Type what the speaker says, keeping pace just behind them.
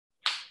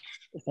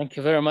Thank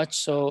you very much.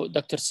 So,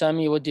 Dr.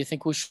 Sami, what do you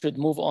think we should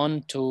move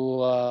on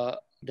to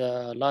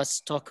the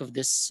last talk of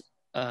this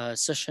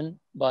session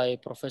by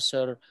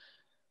Professor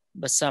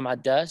Bassam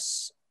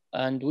Addas,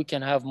 and we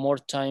can have more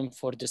time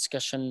for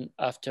discussion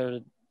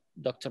after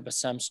Dr.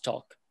 Bassam's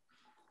talk.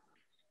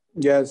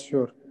 Yes,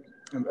 sure.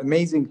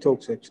 Amazing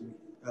talks, actually.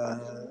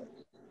 I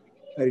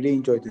really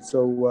enjoyed it.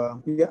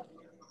 So, yeah,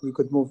 we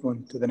could move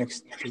on to the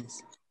next,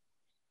 please.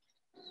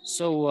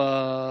 So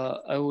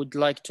I would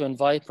like to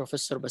invite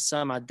Professor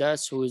Bassam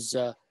Addas, who is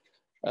a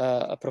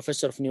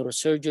professor of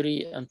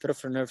neurosurgery and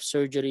peripheral nerve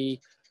surgery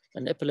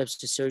and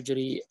epilepsy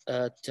surgery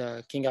at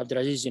King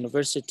Abdulaziz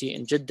University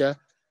in Jeddah.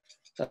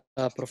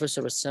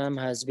 Professor Bassam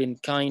has been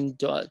kind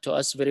to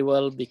us very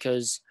well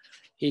because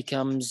he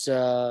comes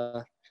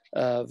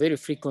very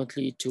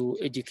frequently to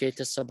educate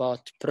us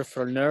about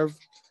peripheral nerve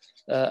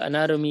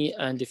anatomy.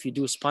 And if you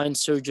do spine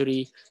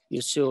surgery,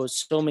 you see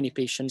so many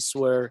patients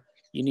where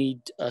you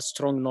need a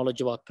strong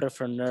knowledge about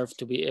peripheral nerve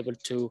to be able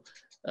to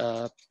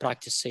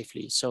practice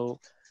safely. So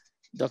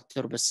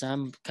Dr.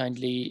 Bassam,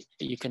 kindly,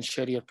 you can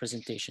share your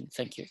presentation.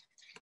 Thank you.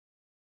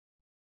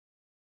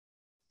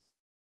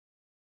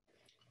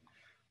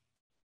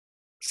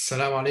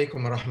 Assalamu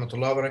alaikum wa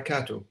rahmatullahi wa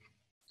barakatuh.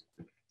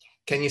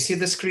 Can you see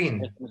the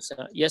screen?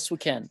 Yes, we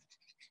can.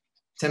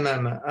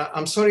 Tamam.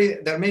 I'm sorry,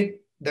 there may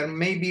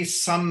be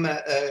some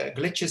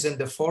glitches in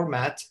the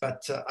format,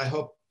 but I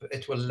hope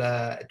it will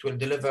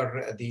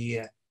deliver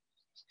the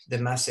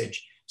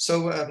message.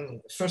 So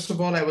first of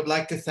all, I would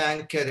like to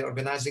thank the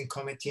organizing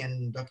committee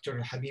and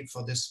Dr. Habib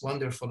for this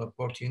wonderful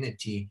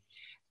opportunity.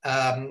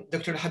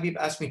 Dr. Habib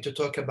asked me to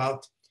talk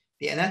about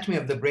the anatomy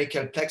of the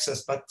brachial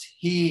plexus, but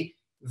he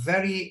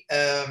very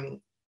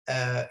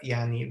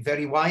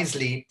very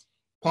wisely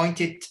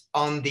pointed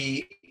on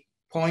the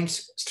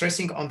points,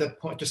 stressing on the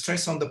point to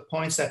stress on the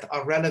points that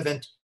are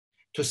relevant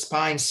to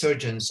spine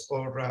surgeons,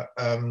 or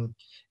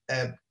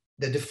the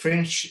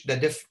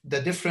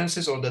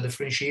differences or the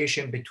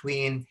differentiation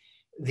between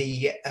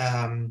the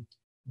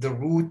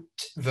root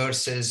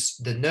versus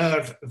the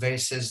nerve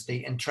versus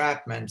the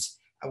entrapments,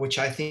 which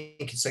I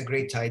think is a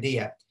great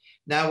idea.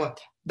 Now,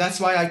 that's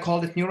why I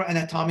called it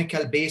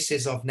neuro-anatomical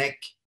basis of neck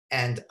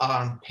and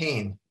arm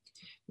pain.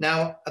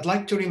 Now, I'd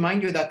like to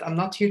remind you that I'm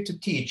not here to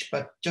teach,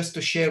 but just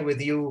to share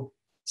with you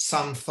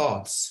some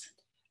thoughts.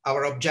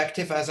 Our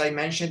objective, as I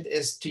mentioned,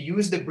 is to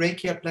use the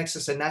brachial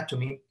plexus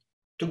anatomy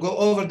to go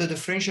over the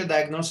differential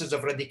diagnosis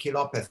of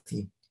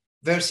radiculopathy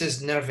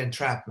versus nerve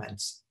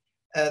entrapments.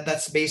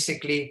 That's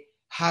basically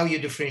how you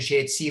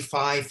differentiate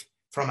C5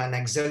 from an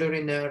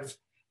axillary nerve,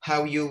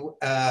 how you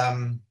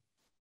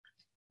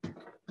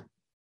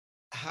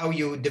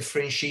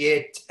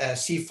differentiate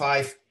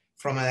C5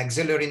 from an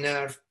axillary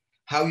nerve,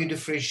 how you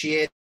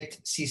differentiate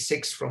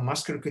C6 from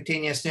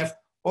musculocutaneous nerve,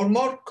 or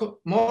more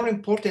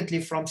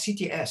importantly from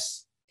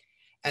CTS,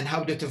 and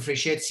how to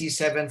differentiate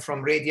C7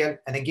 from radial,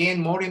 and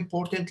again, more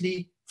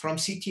importantly, from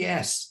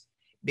CTS,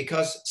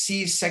 because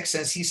C6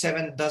 and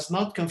C7 does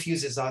not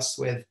confuse us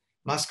with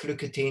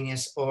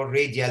musculocutaneous or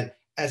radial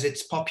as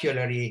it's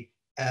popularly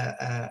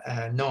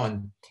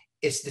known.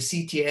 It's the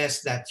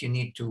CTS that you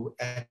need to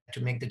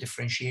make the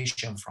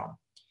differentiation from.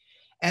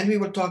 And we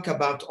will talk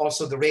about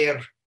also the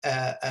rare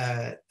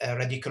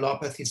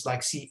radiculopathies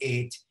like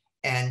C8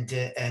 and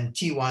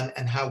T1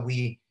 and how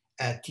we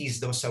tease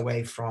those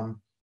away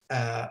from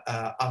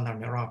ulnar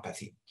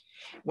neuropathy.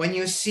 When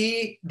you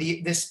see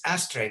this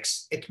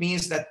asterisk, it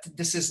means that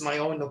this is my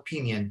own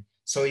opinion.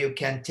 So you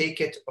can take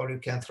it or you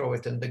can throw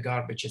it in the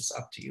garbage. It's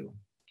up to you.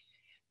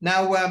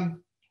 Now,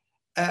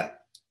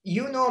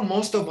 you know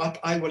most of what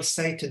I will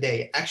say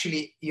today.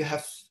 Actually,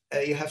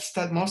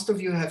 most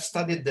of you have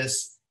studied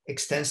this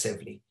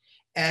extensively.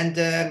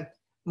 And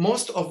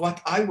most of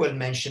what I will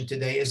mention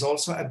today is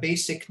also a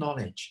basic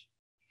knowledge.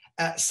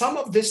 Some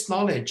of this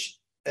knowledge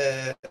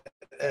are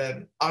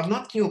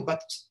not new,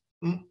 but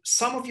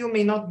some of you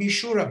may not be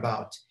sure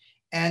about,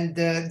 and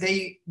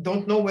they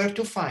don't know where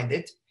to find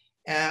it,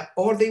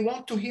 or they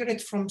want to hear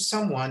it from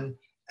someone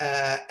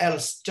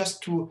else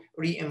just to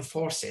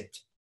reinforce it.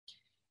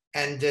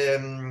 And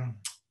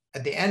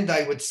at the end,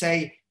 I would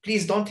say,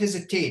 please don't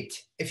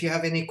hesitate if you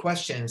have any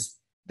questions.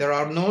 There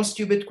are no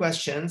stupid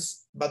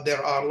questions, but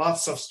there are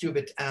lots of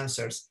stupid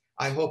answers.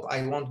 I hope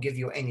I won't give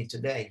you any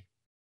today.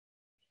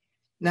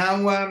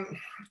 Now,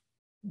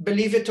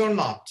 believe it or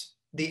not,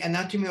 the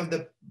anatomy of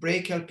the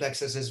brachial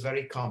plexus is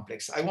very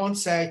complex. I won't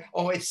say,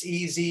 oh, it's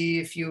easy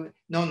if you,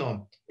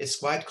 no, it's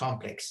quite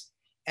complex.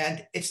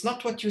 And it's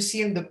not what you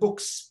see in the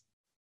books.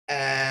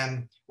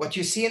 What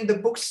you see in the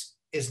books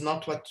is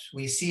not what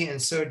we see in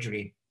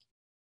surgery.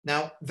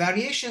 Now,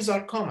 variations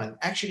are common.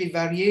 Actually,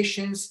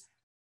 variations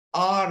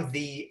are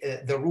the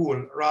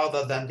rule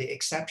rather than the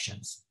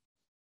exceptions.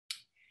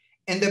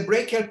 In the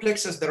brachial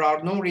plexus, there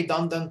are no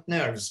redundant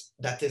nerves.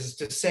 That is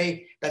to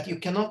say that you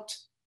cannot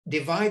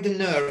divide the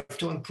nerve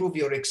to improve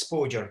your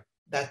exposure.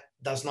 That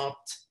does not,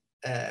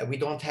 we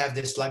don't have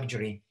this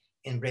luxury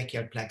in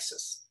brachial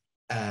plexus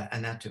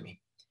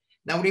anatomy.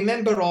 Now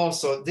remember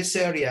also, this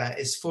area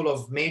is full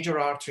of major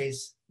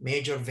arteries,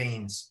 major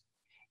veins.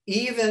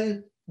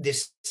 Even the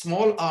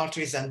small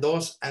arteries and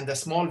the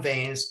small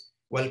veins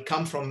will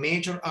come from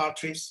major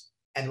arteries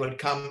and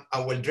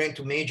will drain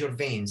to major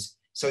veins.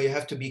 So you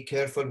have to be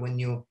careful when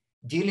you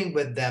dealing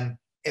with them.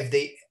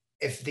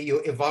 If you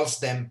evulse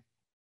them,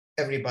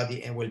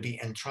 everybody will be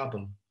in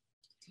trouble.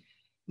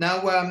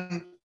 Now,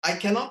 I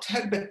cannot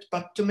help it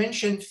but to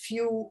mention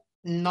few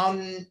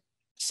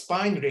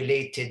non-spine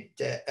related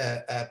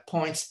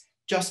points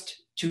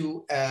just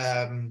to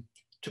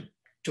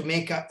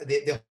make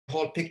the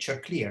whole picture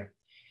clear.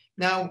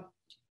 Now,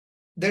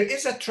 there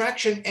is a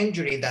traction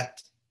injury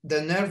that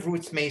the nerve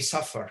roots may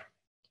suffer.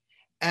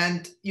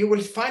 And you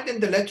will find in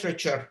the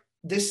literature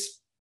this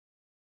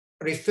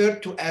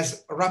referred to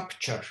as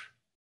rupture.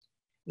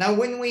 Now,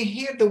 when we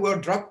hear the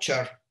word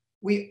rupture,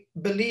 we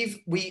believe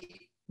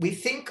we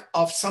think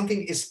of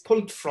something is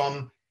pulled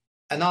from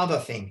another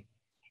thing.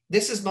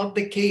 This is not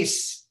the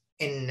case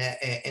in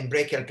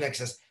brachial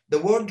plexus. The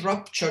word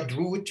ruptured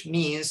root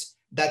means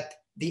that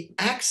the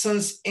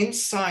axons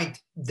inside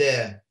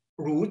the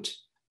root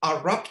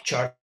are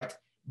ruptured,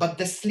 but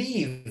the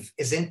sleeve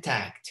is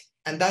intact.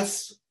 And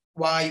that's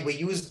why we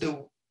use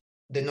the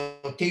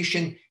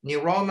notation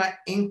neuroma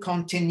in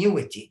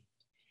continuity.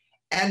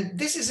 And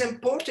this is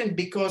important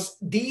because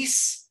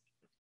these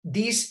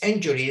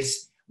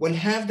injuries will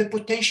have the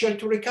potential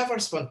to recover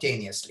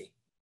spontaneously,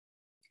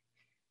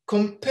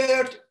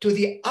 compared to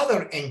the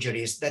other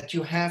injuries that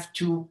you have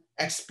to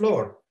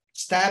explore.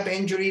 Stab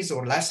injuries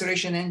or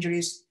laceration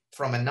injuries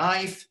from a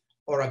knife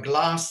or a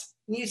glass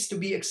needs to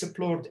be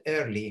explored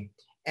early,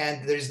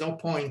 and there is no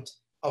point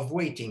of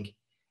waiting.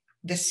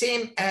 The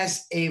same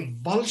as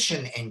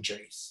avulsion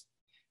injuries.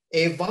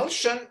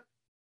 Avulsion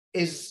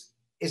is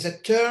a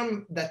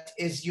term that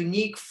is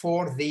unique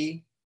for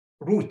the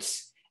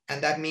roots,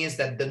 and that means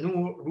that the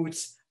new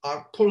roots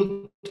are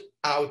pulled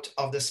out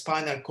of the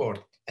spinal cord.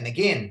 And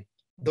again,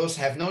 those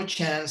have no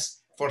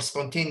chance for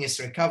spontaneous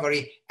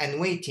recovery, and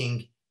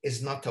waiting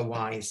is not a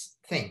wise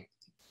thing.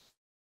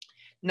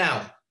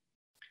 Now,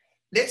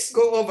 let's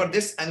go over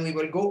this, and we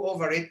will go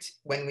over it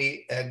when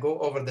we go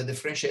over the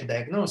differential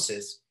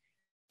diagnosis.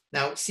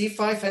 Now,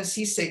 C5 and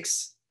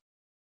C6,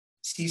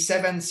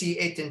 C7,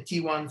 C8, and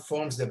T1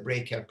 forms the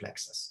brachial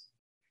plexus.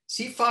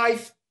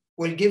 C5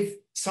 will give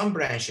some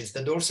branches,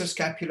 the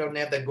dorsoscapular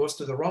nerve that goes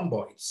to the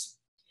rhomboids,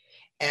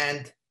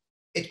 and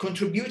it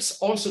contributes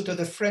also to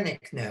the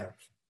phrenic nerve.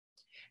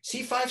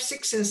 C5,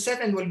 6, and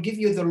 7 will give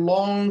you the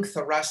long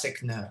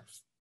thoracic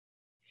nerve.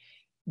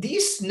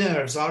 These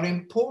nerves are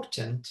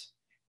important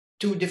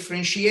to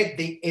differentiate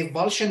the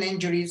avulsion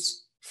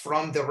injuries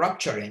from the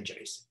rupture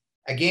injuries.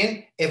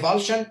 Again,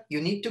 avulsion,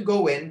 you need to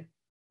go in.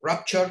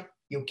 Rupture,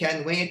 you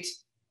can wait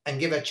and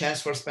give a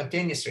chance for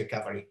spontaneous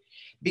recovery.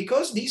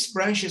 Because these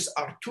branches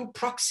are too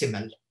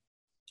proximal,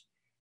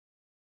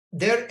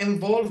 their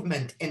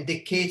involvement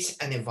indicates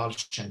an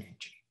avulsion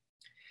injury.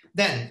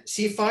 Then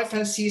C5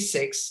 and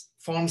C6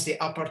 forms the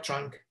upper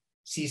trunk,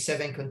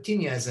 C7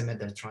 continues as a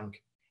middle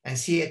trunk, and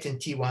C8 and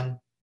T1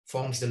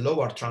 forms the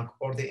lower trunk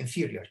or the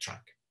inferior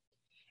trunk.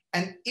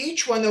 And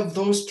each one of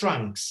those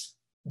trunks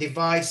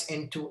divides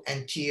into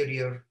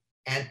anterior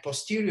and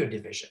posterior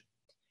division.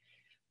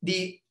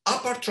 The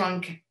upper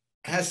trunk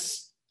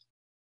has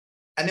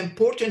an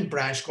important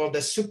branch called the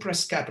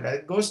suprascapular.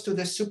 It goes to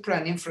the supra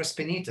and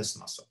infraspinatus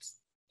muscles.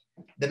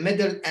 The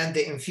middle and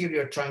the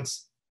inferior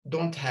trunks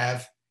don't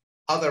have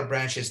other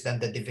branches than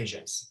the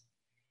divisions.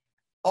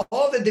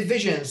 All the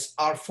divisions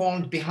are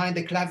formed behind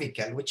the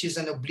clavicle, which is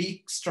an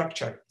oblique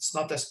structure. It's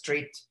not a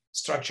straight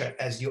structure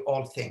as you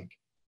all think.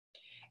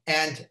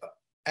 And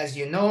as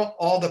you know,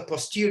 all the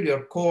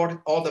posterior cord,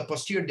 all the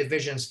posterior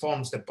divisions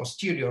forms the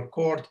posterior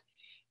cord,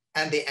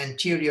 and the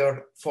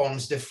anterior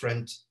forms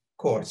different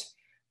cords.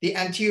 The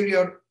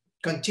anterior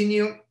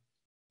continue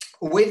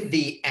with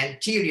the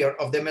anterior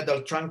of the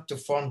middle trunk to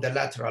form the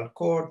lateral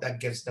cord that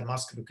gives the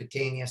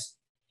musculocutaneous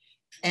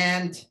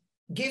and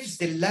gives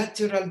the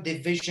lateral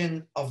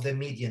division of the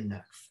median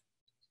nerve.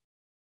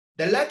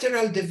 The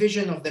lateral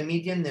division of the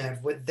median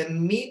nerve with the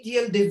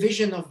medial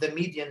division of the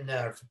median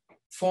nerve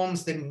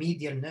forms the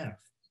medial nerve.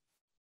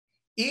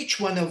 Each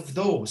one of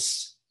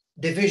those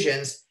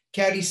divisions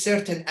carries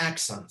certain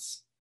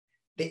axons.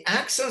 The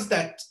axons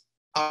that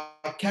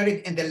are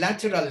carried in the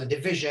lateral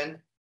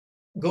division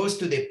goes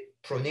to the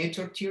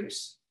pronator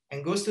teres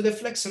and goes to the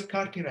flexor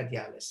carpi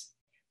radialis.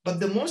 But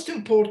the most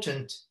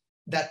important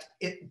that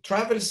it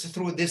travels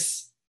through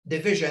this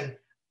division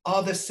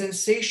are the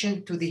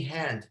sensation to the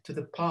hand, to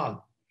the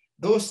palm.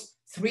 Those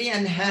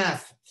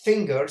 3.5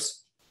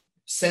 fingers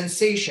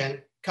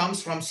sensation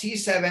comes from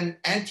C7,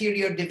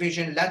 anterior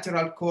division,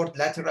 lateral cord,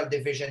 lateral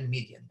division,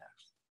 median nerve.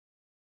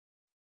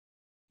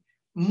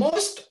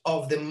 Most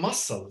of the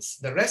muscles,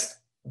 the rest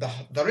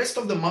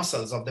of the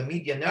muscles of the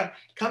median nerve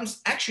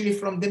comes actually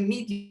from the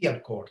medial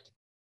cord.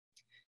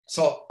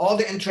 So all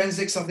the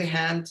intrinsics of the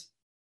hand,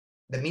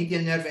 the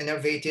median nerve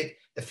innervated,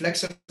 the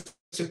flexor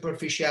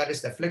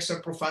superficialis, the flexor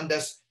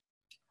profundus,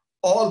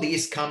 all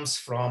these comes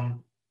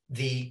from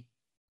the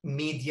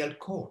medial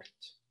cord.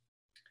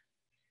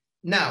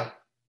 Now,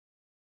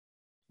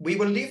 we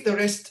will leave the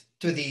rest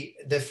to the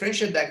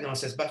differential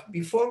diagnosis. But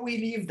before we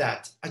leave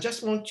that, I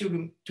just want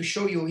to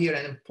show you here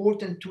an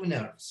important two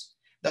nerves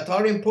that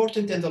are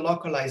important in the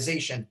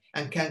localization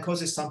and can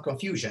cause some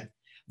confusion.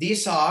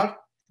 These are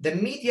the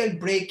medial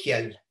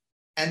brachial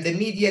and the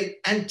medial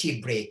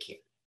antebrachial,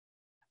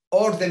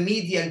 or the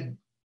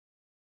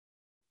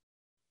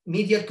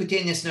medial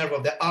cutaneous nerve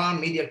of the arm,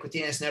 medial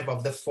cutaneous nerve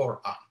of the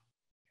forearm.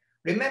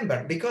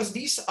 Remember, because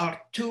these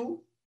are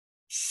two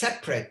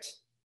separate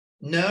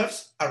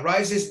nerves,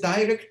 arises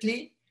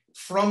directly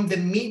from the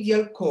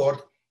medial cord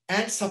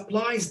and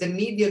supplies the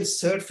medial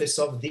surface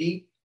of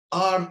the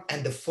arm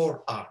and the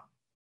forearm.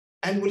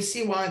 And we'll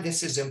see why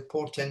this is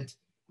important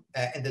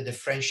in the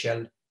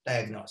differential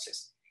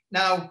diagnosis.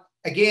 Now,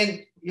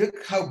 again,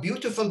 look how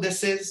beautiful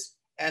this is,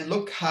 and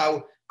look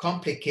how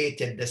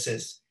complicated this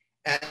is.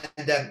 And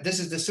this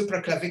is the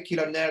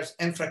supraclavicular nerves,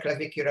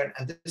 infraclavicular,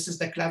 and this is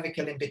the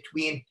clavicle in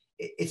between.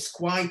 It's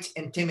quite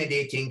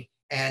intimidating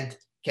and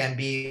can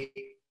be,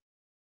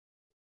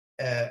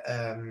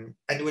 and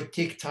would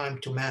take time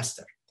to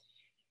master.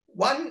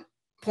 One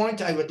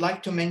point I would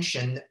like to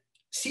mention,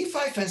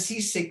 C5 and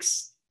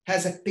C6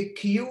 has a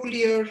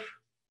peculiar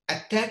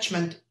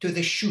attachment to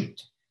the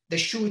shoot. The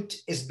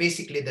shoot is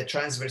basically the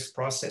transverse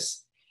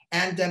process.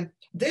 And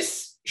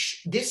these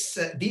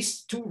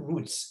two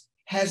roots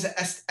has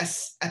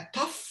a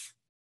tough,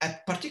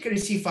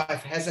 particularly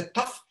C5, has a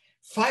tough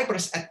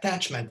fibrous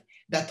attachment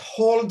that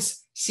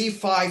holds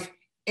C5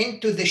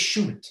 into the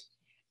shoot.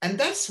 And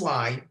that's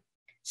why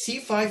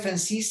C5 and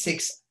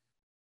C6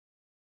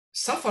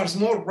 suffers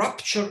more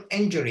rupture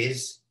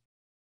injuries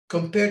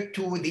compared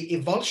to the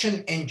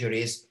avulsion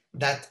injuries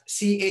that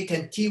C8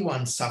 and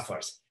T1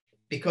 suffers,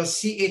 because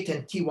C8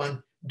 and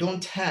T1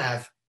 don't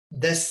have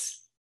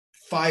this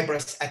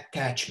fibrous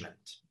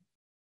attachment.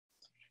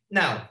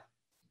 Now,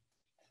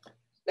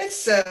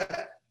 let's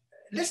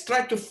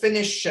try to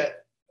finish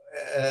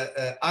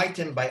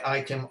item by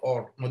item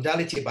or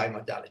modality by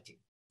modality.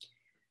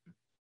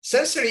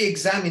 Sensory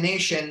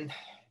examination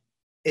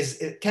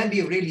it can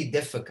be really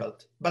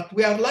difficult, but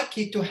we are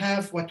lucky to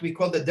have what we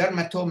call the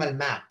dermatomal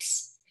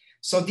maps.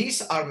 So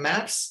these are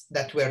maps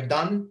that were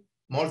done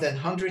more than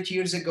 100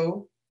 years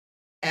ago,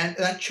 and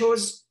that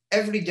shows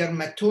every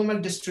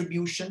dermatomal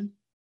distribution.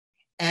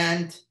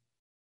 And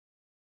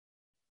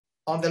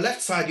on the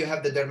left side, you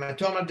have the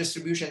dermatomal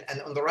distribution,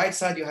 and on the right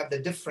side, you have the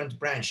different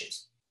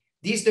branches.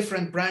 These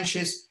different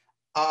branches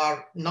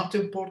are not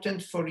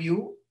important for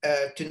you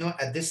to know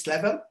at this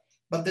level,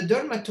 but the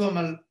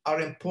dermatomal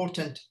are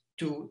important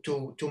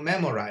to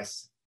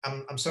memorize.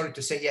 I'm sorry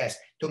to say yes,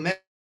 to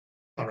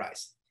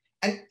memorize.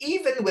 And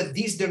even with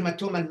these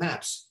dermatomal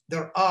maps,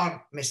 there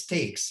are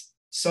mistakes.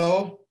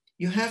 So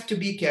you have to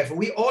be careful.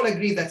 We all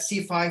agree that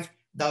C5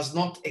 does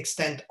not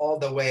extend all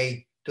the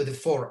way to the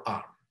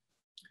forearm.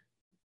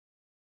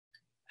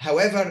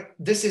 However,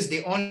 this is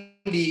the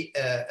only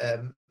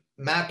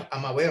map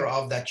I'm aware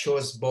of that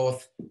shows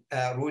both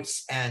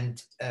roots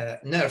and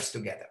nerves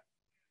together.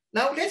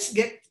 Now let's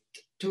get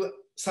to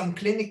some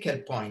clinical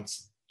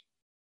points.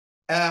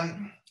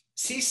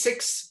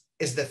 C6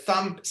 is the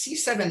thumb,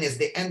 C7 is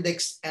the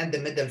index and the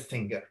middle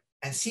finger,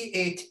 and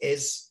C8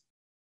 is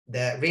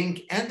the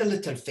ring and the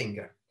little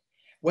finger.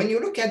 When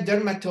you look at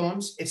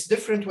dermatomes, it's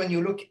different when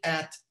you look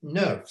at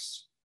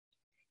nerves.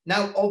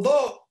 Now,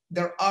 although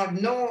there are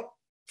no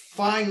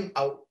fine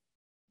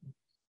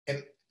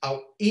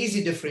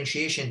easy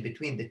differentiation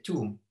between the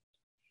two,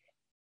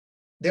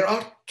 there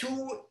are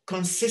two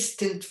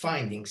consistent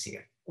findings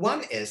here.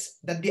 One is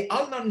that the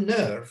ulnar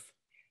nerve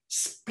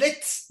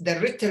splits the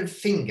little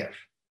finger,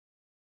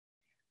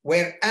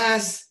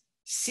 whereas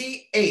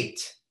C8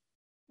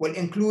 will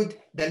include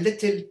the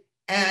little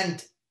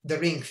and the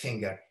ring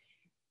finger.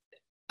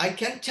 I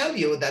can tell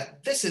you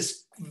that this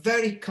is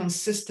very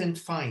consistent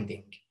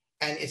finding,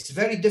 and it's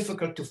very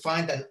difficult to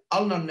find an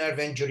ulnar nerve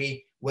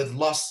injury with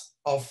loss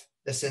of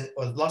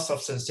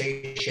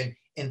sensation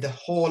in the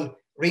whole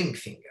ring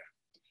finger.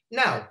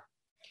 Now,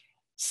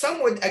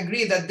 some would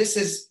agree that this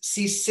is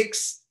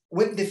C6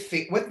 with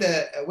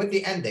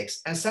the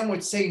index, and some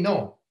would say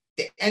no,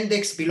 the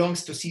index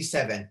belongs to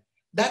C7.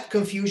 That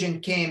confusion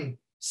came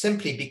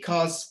simply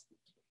because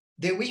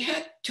we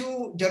had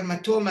two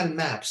dermatomal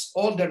maps,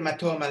 all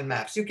dermatomal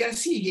maps. You can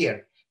see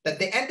here that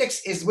the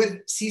index is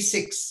with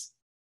C6,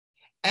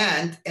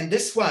 and in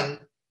this one,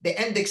 the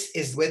index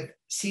is with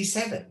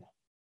C7.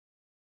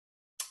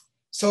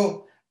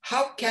 So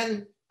how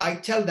can I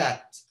tell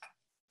that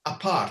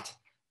apart?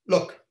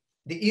 Look,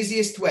 the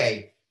easiest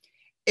way,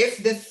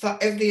 if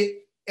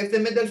the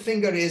middle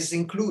finger is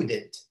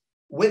included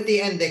with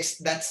the index,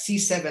 that's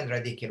C7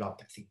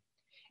 radiculopathy.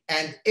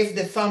 And if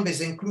the thumb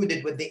is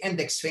included with the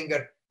index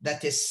finger,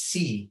 that is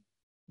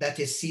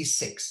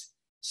C6.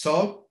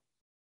 So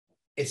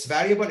it's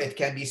variable, it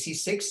can be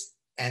C6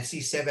 and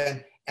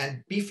C7,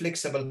 and be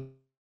flexible,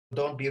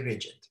 don't be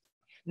rigid.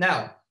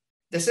 Now,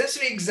 the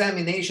sensory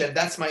examination,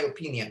 that's my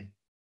opinion,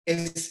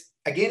 is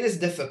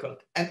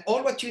difficult. And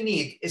all what you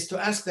need is to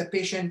ask the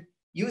patient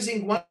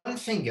using one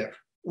finger,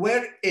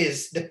 where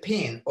is the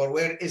pain or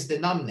where is the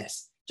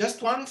numbness?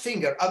 just one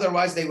finger,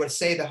 otherwise they will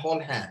say the whole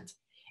hand.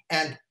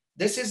 And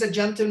this is a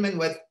gentleman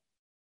with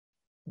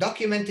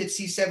documented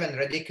C7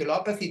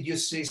 radiculopathy due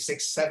to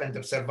C6-7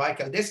 of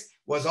cervical disc,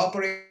 was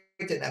operated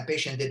and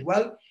patient did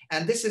well.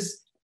 And this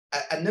is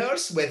a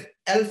nurse with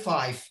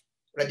L5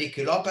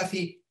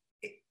 radiculopathy,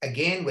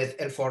 again with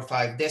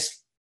L4-5 disc,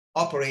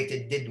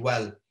 operated, did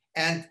well.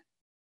 And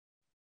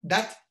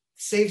that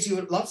saves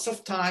you lots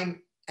of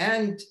time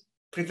and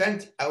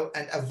prevent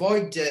and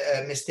avoid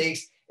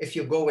mistakes if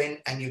you go in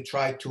and you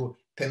try to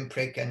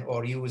pinprick and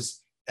or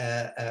use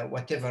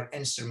whatever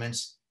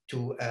instruments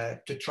to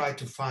try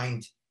to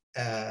find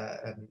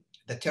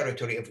the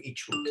territory of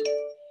each root.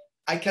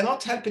 I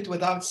cannot help it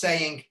without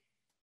saying,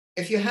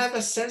 if you have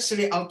a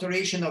sensory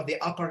alteration of the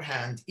upper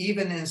hand,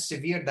 even in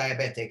severe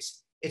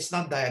diabetics, it's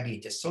not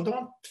diabetes. So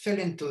don't fall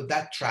into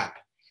that trap.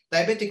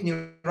 Diabetic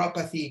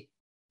neuropathy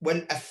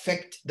will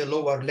affect the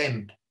lower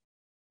limb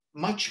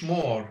much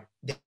more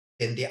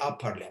than the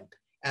upper limb.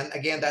 And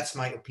again, that's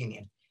my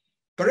opinion.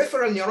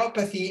 Peripheral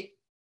neuropathy,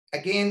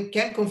 again,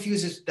 can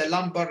confuse the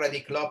lumbar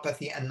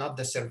radiculopathy and not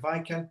the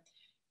cervical.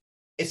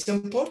 It's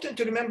important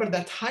to remember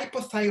that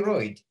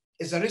hypothyroid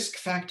is a risk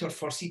factor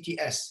for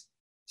CTS.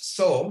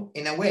 So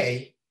in a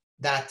way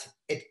that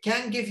it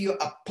can give you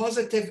a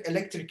positive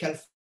electrical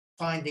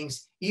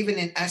findings even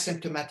in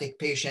asymptomatic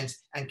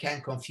patients and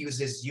can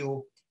confuses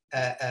you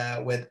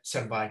with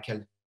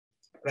cervical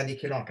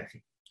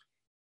radiculopathy.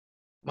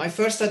 My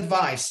first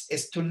advice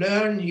is to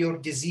learn your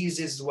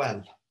diseases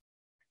well.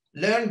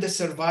 Learn the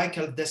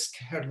cervical disc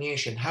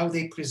herniation, how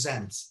they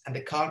present, and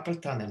the carpal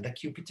tunnel, the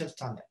cubital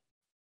tunnel.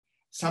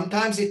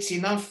 Sometimes it's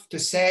enough to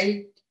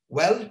say,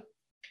 well,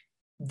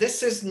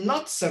 this is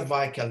not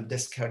cervical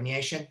disc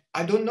herniation.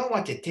 I don't know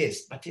what it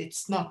is, but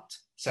it's not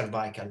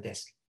cervical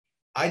disc.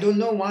 I don't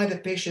know why the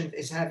patient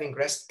is having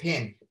rest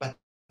pain, but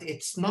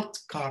it's not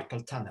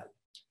carpal tunnel.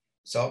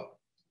 So,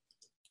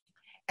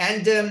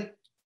 and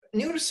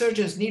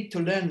neurosurgeons need to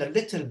learn a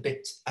little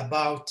bit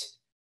about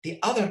the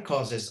other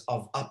causes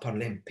of upper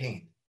limb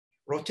pain.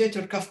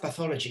 Rotator cuff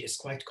pathology is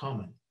quite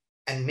common.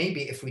 And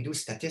maybe if we do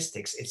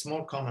statistics, it's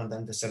more common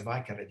than the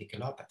cervical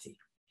radiculopathy.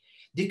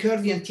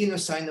 Decurvian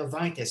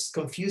tenosynovitis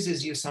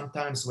confuses you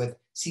sometimes with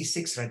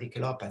C6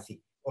 radiculopathy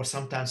or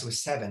sometimes with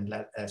C7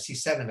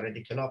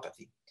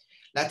 radiculopathy.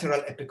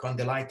 Lateral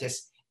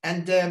epicondylitis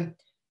and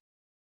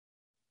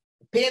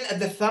pain at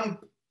the thumb,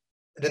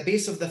 the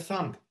base of the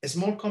thumb is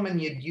more common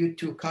due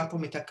to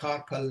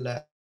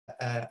carpometacarpal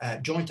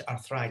joint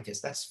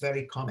arthritis. That's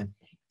very common.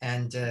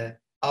 And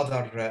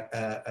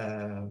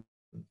other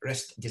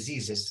wrist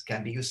diseases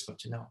can be useful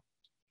to know.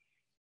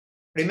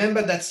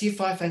 Remember that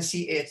C5 and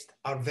C8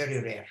 are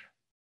very rare.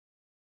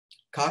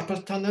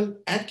 Carpal tunnel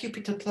and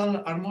cubital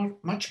tunnel are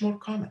much more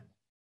common.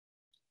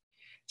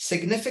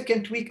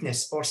 Significant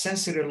weakness or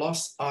sensory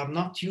loss are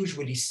not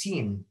usually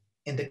seen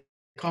in the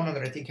common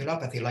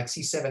radiculopathy like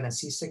C7 and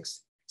C6.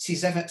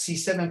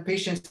 C7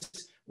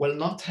 patients will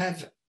not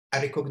have a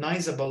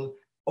recognizable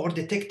or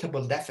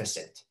detectable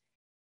deficit.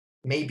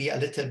 Maybe a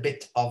little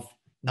bit of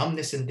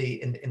numbness in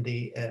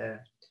the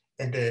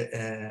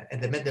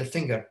middle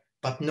finger,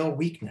 but no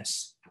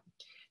weakness.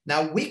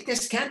 Now,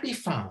 weakness can be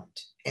found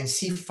in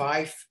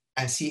C5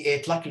 and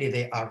C8. Luckily,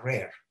 they are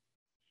rare.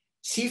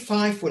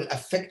 C5 will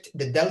affect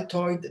the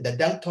deltoid. The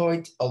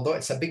deltoid, although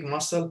it's a big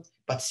muscle,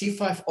 but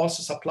C5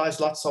 also supplies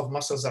lots of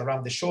muscles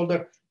around the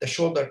shoulder. The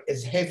shoulder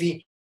is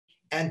heavy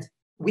and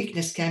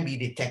weakness can be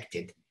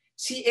detected.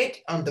 C8,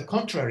 on the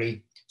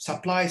contrary,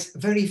 supplies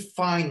very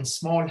fine,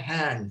 small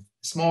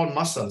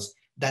muscles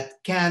that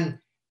can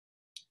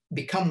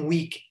become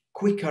weak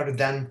quicker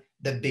than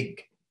the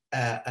big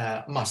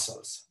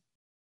muscles.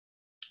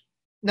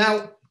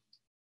 Now,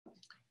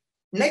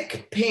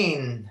 neck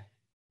pain,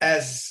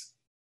 as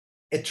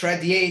it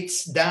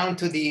radiates down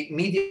to the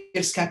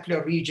medial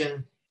scapular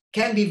region,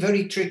 can be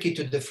very tricky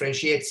to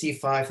differentiate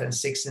C5 and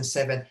 6 and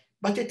 7,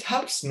 but it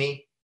helps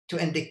me to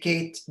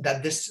indicate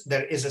that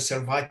there is a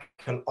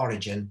cervical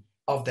origin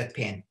of the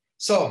pain.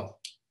 So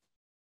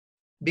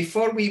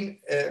before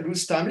we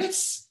lose time,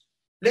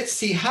 let's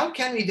see how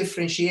can we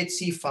differentiate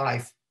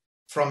C5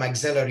 from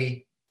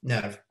axillary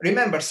nerve.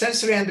 Remember,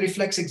 sensory and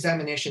reflex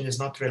examination is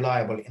not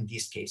reliable in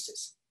these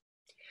cases.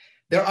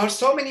 There are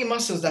so many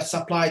muscles that's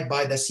supplied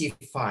by the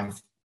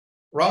C5.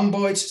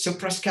 Rhomboids,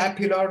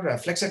 suprascapular,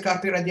 flexor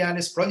carpi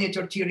radialis,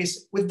 pronator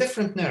teres with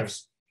different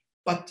nerves.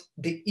 But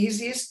the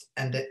easiest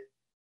and the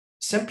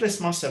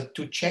simplest muscle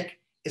to check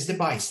is the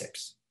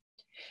biceps.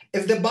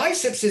 If the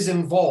biceps is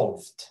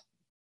involved,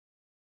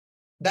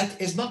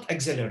 that is not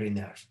axillary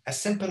nerve,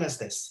 as simple as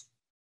this.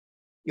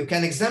 You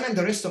can examine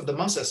the rest of the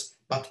muscles,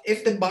 but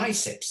if the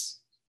biceps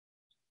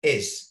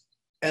is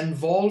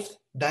involved,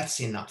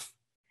 that's enough.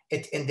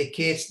 It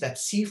indicates that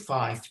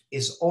C5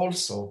 is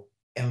also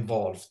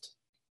involved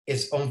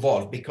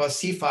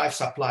because C5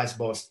 supplies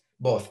both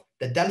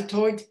the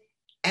deltoid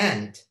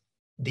and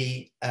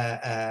the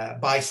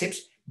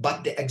biceps,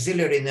 but the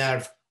axillary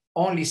nerve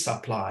only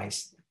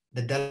supplies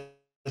the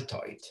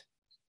deltoid.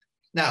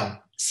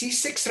 Now,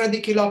 C6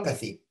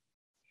 radiculopathy.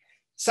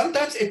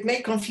 Sometimes it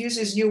may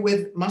confuses you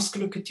with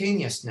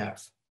musculocutaneous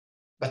nerve.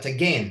 But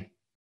again,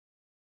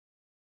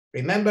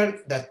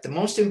 remember that the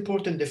most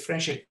important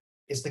differential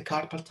is the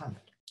carpal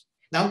tunnel.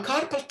 Now,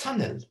 carpal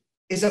tunnel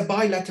is a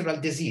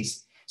bilateral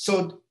disease.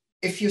 So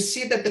if you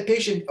see that the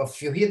patient, or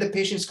if you hear the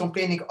patients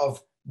complaining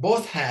of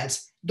both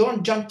hands,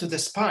 don't jump to the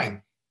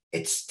spine.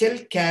 It still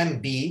can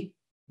be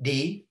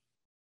the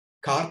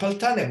carpal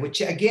tunnel,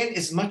 which again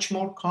is much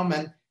more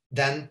common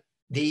than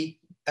the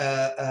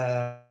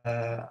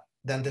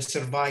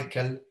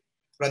cervical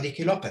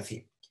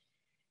radiculopathy.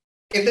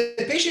 If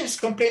the patient is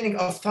complaining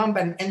of thumb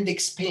and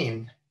index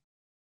pain,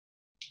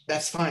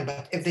 that's fine.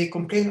 But if they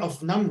complain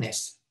of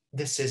numbness,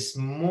 this is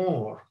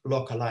more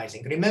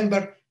localizing.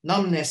 Remember,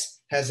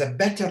 numbness has a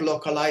better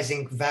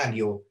localizing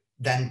value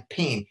than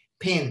pain.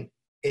 Pain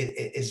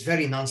is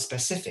very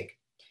nonspecific.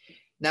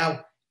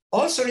 Now,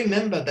 also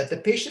remember that the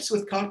patients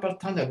with carpal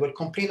tunnel will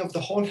complain of the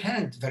whole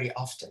hand very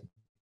often.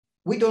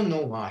 We don't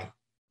know why,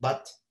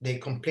 but they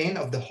complain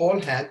of the whole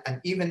hand.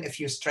 And even if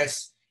you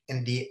stress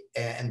in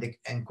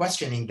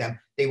questioning them,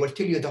 they will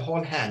tell you the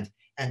whole hand.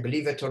 And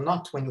believe it or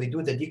not, when we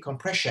do the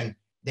decompression,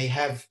 they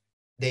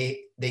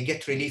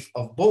get relief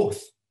of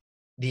both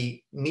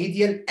the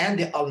medial and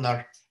the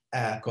ulnar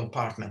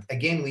compartment.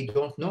 Again, we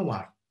don't know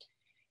why.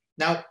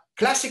 Now,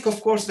 classic, of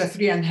course, the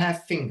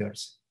 3.5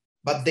 fingers,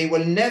 but they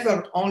will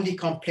never only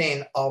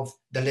complain of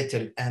the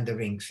little and the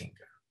ring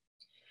finger.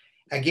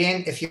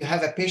 Again, if you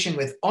have a patient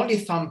with only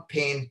thumb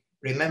pain,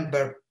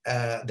 remember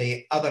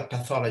the other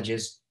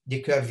pathologies,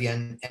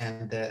 decurvian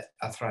and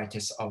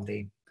arthritis of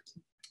the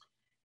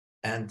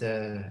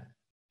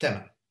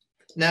femur.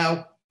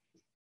 Now,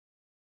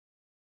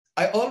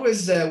 I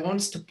always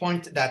want to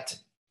point that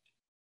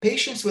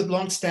patients with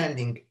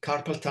long-standing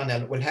carpal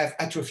tunnel will have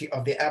atrophy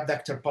of the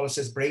abductor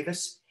pollicis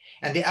brevis,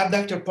 and the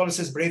abductor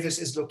pollicis brevis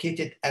is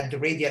located at the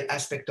radial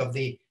aspect of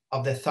the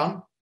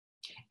thumb,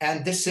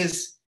 and this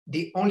is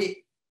the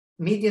only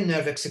median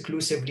nerve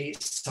exclusively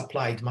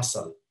supplied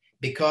muscle,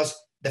 because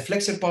the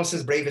flexor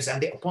pollicis brevis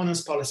and the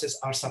opponens pollicis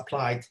are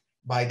supplied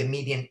by the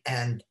median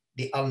and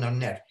the ulnar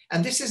nerve.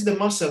 And this is the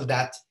muscle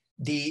that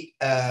the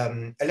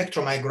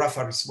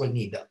electromyographers will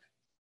needle.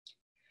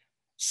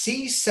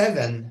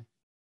 C7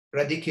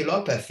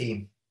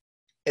 radiculopathy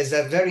is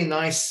a very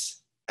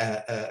nice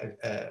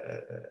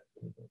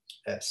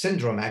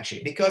syndrome,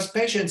 actually, because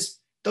patients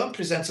don't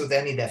present with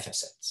any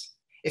deficits.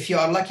 If you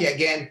are lucky,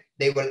 again,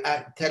 they will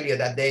tell you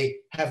that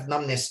they have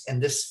numbness in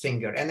this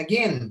finger. And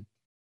again,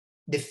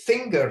 the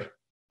finger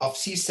of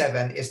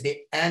C7 is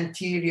the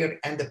anterior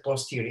and the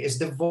posterior, is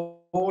the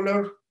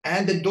volar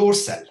and the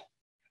dorsal.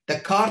 The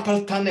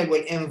carpal tunnel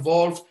will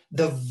involve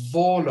the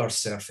volar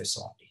surface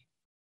only.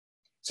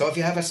 So if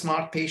you have a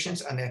smart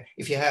patient, and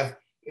if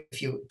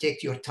you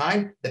take your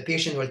time, the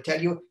patient will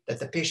tell you that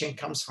the patient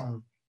comes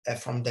from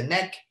the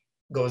neck,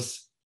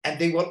 goes, and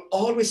they will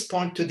always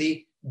point to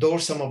the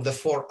dorsum of the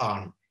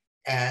forearm.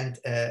 And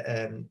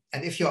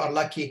if you are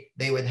lucky,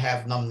 they would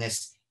have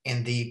numbness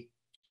in the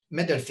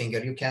middle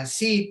finger. You can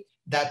see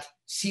that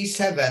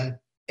C7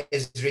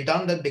 is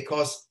redundant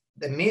because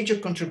the major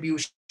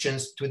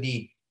contributions to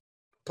the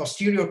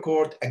posterior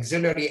cord,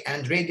 axillary,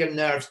 and radial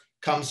nerves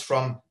comes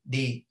from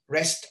the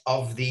rest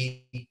of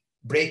the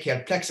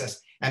brachial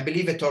plexus. And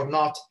believe it or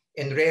not,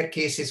 in rare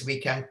cases, we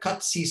can cut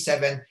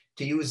C7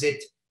 to use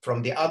it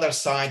from the other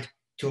side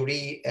to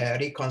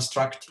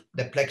reconstruct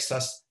the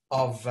plexus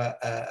of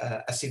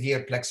a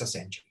severe plexus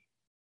injury.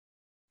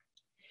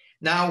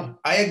 Now,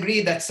 I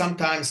agree that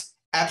sometimes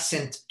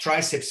absent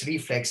triceps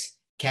reflex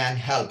can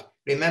help.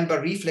 Remember,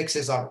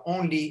 reflexes are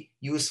only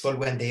useful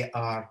when they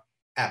are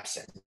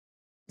absent.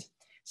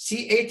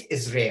 C8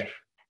 is rare.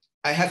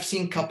 I have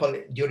seen a couple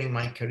during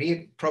my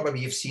career, probably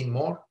you've seen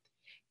more.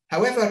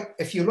 However,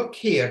 if you look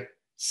here,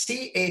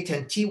 C8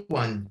 and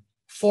T1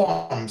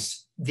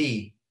 forms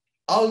the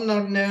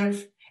ulnar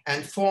nerve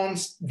and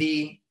forms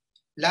the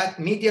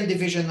medial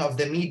division of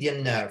the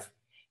median nerve.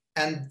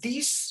 And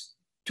these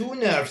two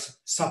nerves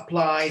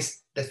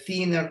supplies the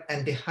thenar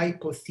and the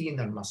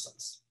hypothenar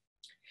muscles.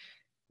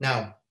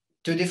 Now,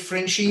 to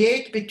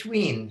differentiate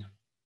between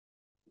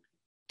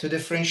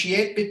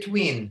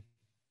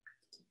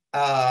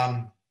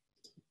ulnar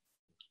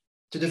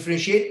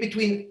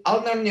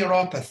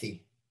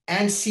neuropathy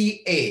and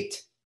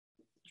C8,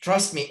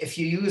 trust me, if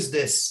you use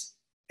this,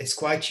 it's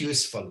quite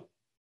useful.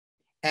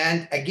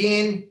 And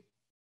again,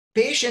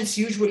 patients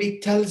usually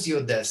tells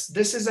you this.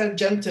 This is a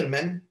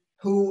gentleman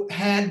who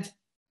had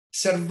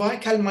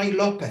cervical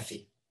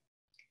myelopathy,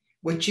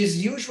 which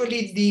is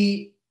usually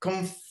the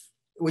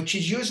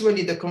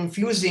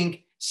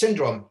confusing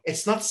syndrome.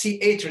 It's not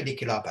C8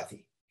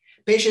 radiculopathy.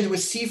 Patients with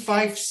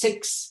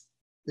C5-6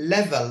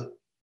 level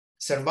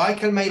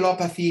cervical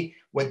myelopathy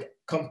would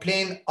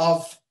complain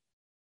of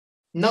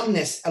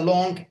numbness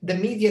along the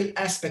medial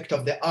aspect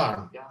of the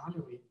arm.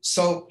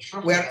 So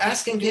we're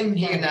asking him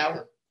here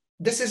now,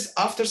 this is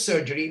after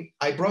surgery.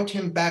 I brought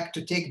him back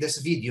to take this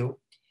video,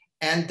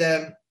 and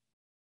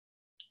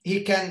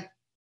he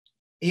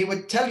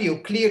would tell you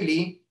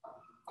clearly.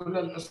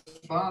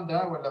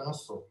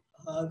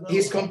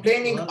 He's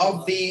complaining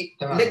of the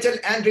little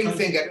and ring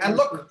finger. And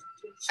look,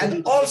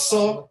 and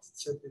also,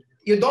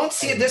 you don't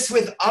see this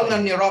with ulnar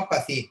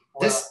neuropathy,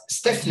 this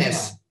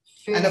stiffness.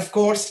 And of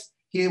course,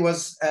 he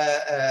was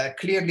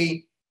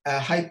clearly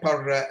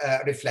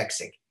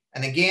hyper-reflexic.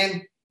 And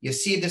again, you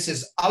see this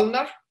is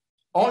ulnar,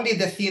 only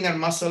the thinner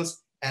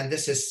muscles, and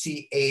this is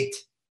C8,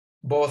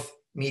 both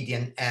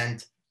median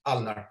and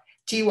ulnar.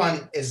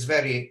 T1 is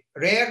very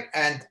rare,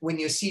 and when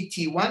you see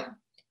T1,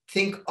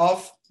 think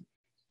of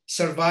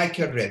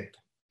cervical rib.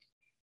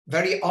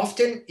 Very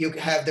often, you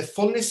have the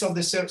fullness of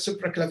the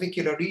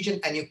supraclavicular region,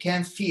 and you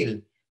can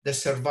feel the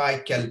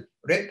cervical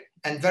rib,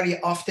 and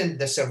very often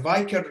the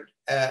cervical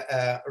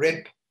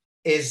rib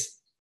is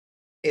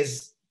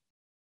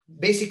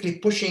basically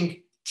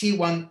pushing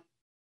T1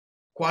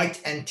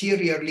 quite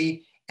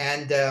anteriorly,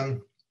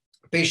 and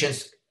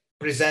patients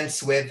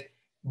presents with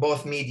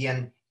both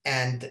median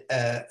and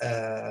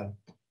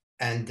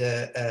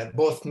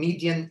both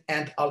median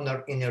and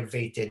ulnar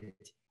innervated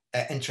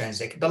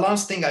intrinsic. The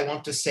last thing I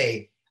want to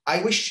say,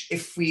 I wish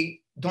if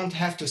we don't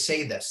have to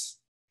say this.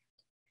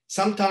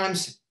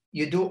 Sometimes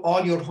you do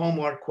all your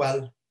homework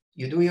well,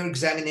 you do your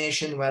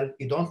examination well,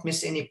 you don't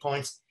miss any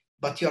points,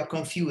 but you're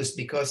confused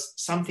because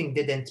something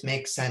didn't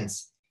make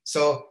sense.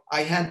 So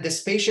I had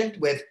this patient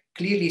with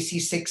clearly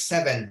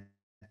C6-7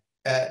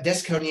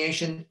 disc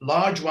herniation,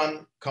 large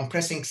one,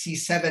 compressing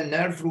C7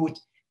 nerve root,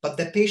 but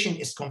the patient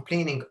is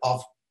complaining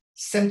of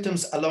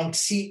symptoms along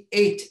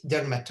C8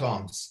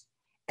 dermatomes.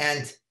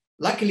 And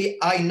luckily,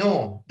 I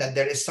know that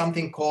there is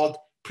something called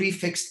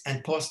prefixed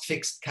and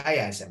postfixed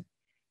chiasm.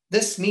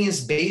 This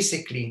means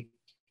basically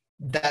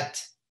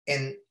that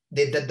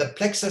the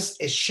plexus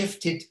is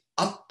shifted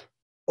up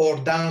or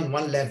down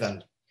one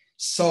level.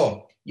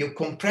 So you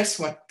compress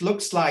what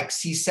looks like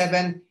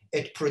C7,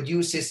 it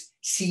produces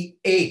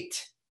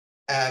C8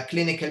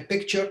 clinical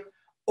picture,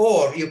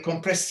 or you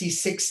compress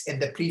C6 in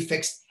the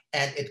prefix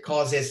and it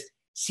causes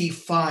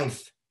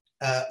C5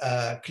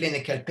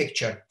 clinical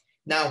picture.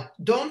 Now,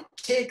 don't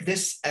take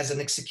this as an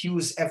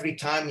excuse every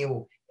time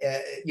you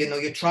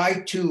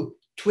try to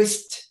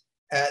twist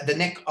the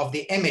neck of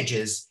the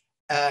images,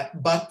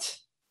 but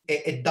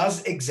it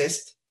does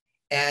exist.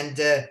 And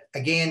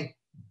again,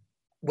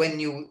 when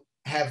you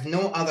have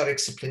no other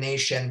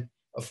explanation,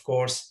 of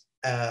course,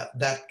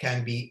 that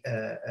can be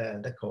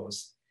the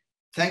cause.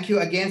 Thank you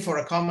again for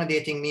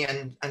accommodating me,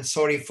 and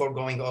sorry for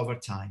going over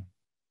time.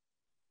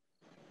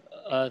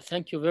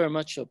 Thank you very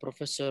much,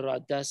 Professor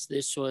Addas.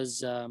 This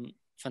was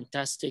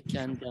fantastic,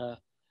 and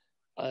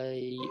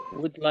I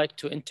would like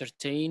to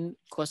entertain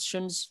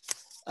questions.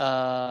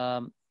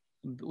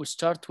 We'll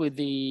start with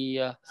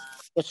the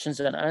questions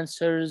and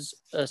answers.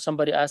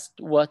 Somebody asked,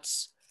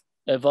 what's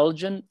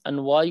avulsion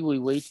and why we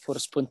wait for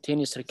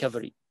spontaneous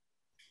recovery?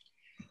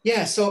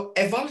 Yeah, so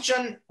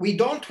avulsion, we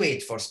don't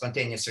wait for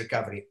spontaneous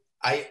recovery.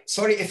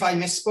 Sorry if I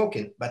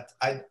misspoken, but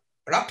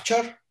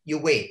rupture, you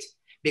wait.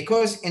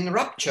 Because in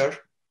rupture,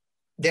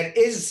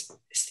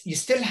 you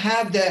still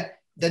have the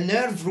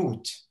nerve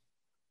root.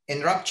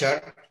 In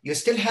rupture, you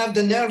still have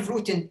the nerve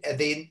root in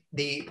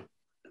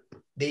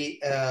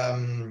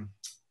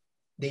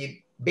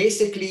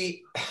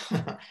basically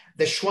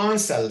the Schwann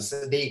cells,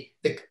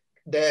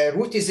 the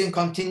root is in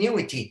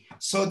continuity.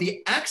 So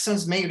the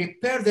axons may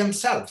repair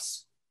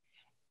themselves.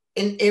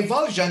 In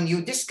avulsion,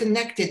 you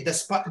disconnected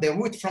the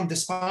root from the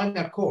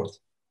spinal cord.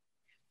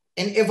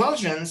 In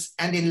avulsions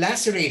and in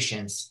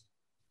lacerations,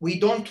 we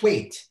don't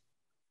wait.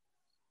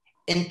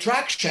 In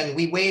traction,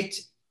 we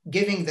wait,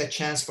 giving the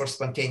chance for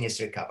spontaneous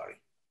recovery.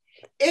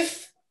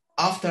 If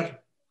after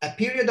a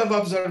period of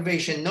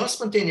observation, no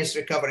spontaneous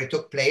recovery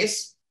took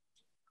place,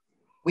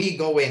 we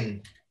go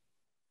in,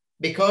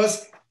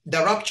 because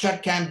the rupture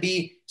can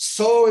be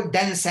so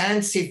dense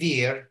and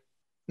severe,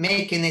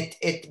 making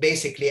it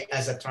basically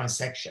as a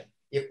transection.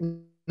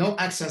 No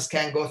axons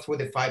can go through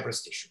the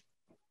fibrous tissue.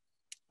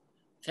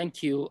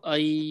 Thank you.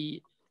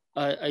 I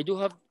do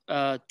have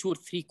 2 or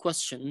 3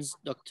 questions,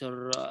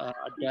 Dr.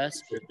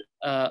 Addas.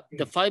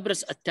 The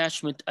fibrous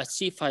attachment at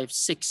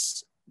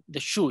C5-6, the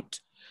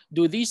shoot,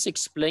 do these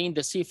explain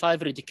the C5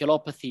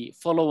 radiculopathy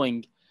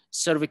following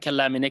cervical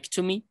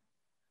laminectomy,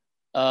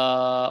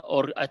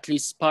 or at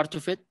least part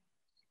of it?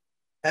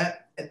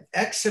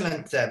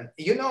 Excellent.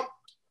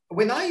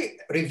 When I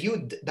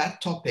reviewed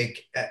that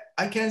topic,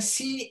 I can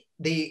see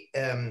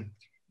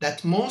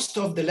that most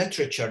of the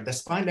literature, the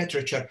spine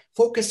literature,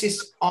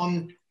 focuses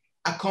on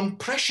a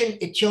compression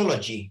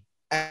etiology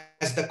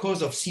as the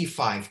cause of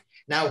C5.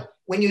 Now,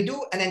 when you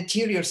do an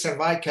anterior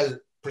cervical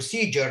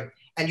procedure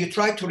and you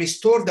try to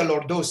restore the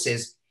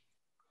lordosis,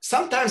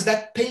 sometimes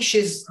that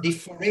pinches the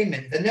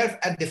foramen, the nerve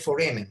at the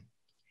foramen.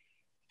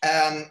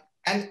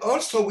 And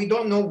also, we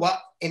don't know what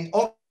in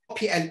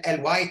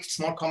OPLL, why it's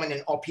more common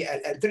in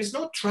OPLL. There is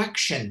no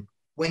traction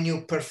when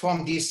you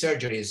perform these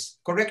surgeries.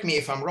 Correct me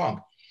if I'm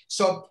wrong.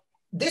 So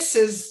this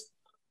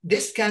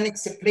can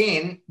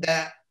explain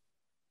that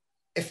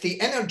if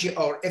the energy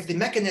or if the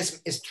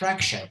mechanism is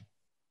traction.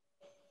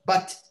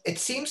 But it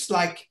seems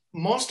like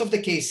most of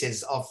the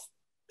cases of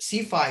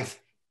C5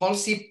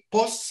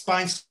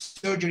 post-spine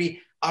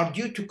surgery are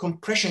due to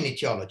compression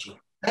etiology.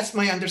 That's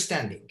my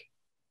understanding.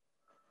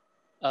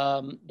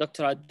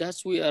 Dr.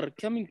 Addas, we are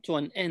coming to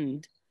an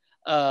end.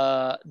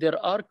 There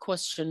are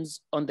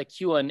questions on the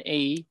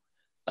Q&A.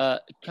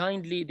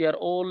 Kindly, they are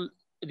all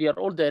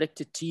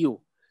directed to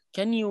you.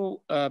 Can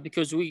you,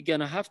 because we're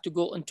gonna have to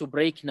go into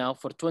break now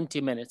for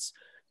 20 minutes.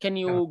 Can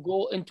you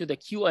go into the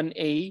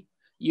Q&A?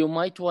 You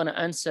might want to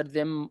answer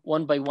them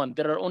one by one.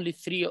 There are only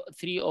three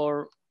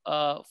or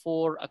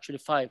four, actually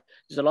five.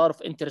 There's a lot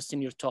of interest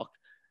in your talk.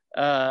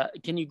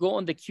 Can you go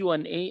on the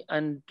Q&A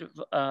and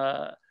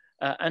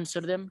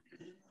answer them?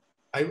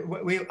 I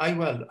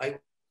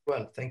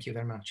will. Thank you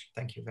very much.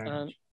 Thank you very much.